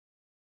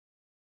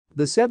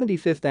The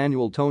 75th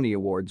Annual Tony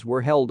Awards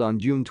were held on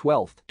June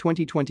 12,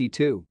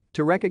 2022,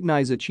 to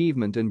recognize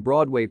achievement in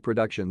Broadway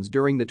productions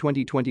during the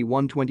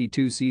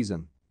 2021-22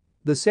 season.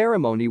 The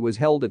ceremony was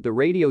held at the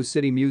Radio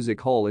City Music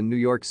Hall in New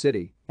York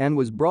City and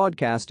was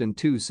broadcast in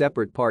two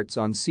separate parts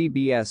on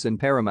CBS and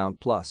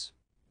Paramount+.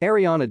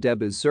 Ariana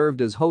DeBose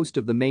served as host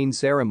of the main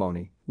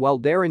ceremony, while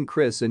Darren,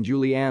 Criss and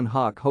Julianne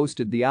Hough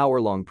hosted the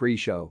hour-long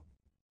pre-show.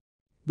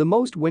 The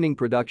most winning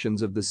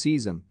productions of the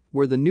season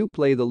were the new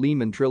play The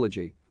Lehman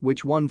Trilogy,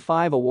 which won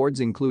 5 awards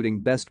including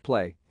Best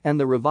Play, and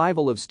the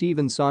revival of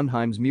Stephen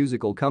Sondheim's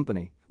musical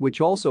Company,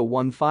 which also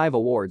won 5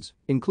 awards,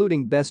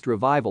 including Best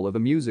Revival of a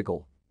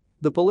Musical.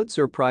 The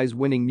Pulitzer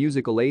Prize-winning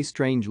musical A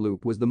Strange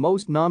Loop was the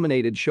most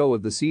nominated show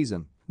of the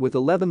season, with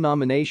 11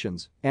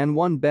 nominations, and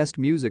won Best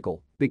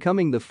Musical,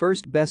 becoming the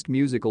first Best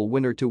Musical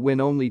winner to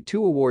win only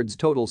 2 awards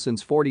total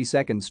since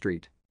 42nd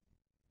Street.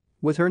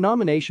 With her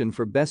nomination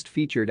for Best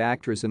Featured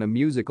Actress in a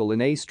Musical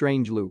in A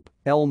Strange Loop,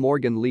 Elle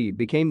Morgan Lee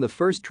became the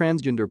first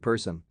transgender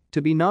person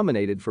to be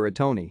nominated for a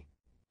Tony.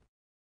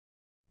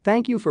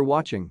 Thank you for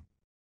watching.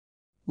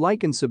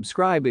 Like and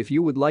subscribe if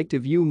you would like to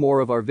view more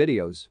of our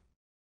videos.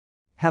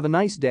 Have a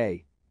nice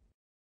day.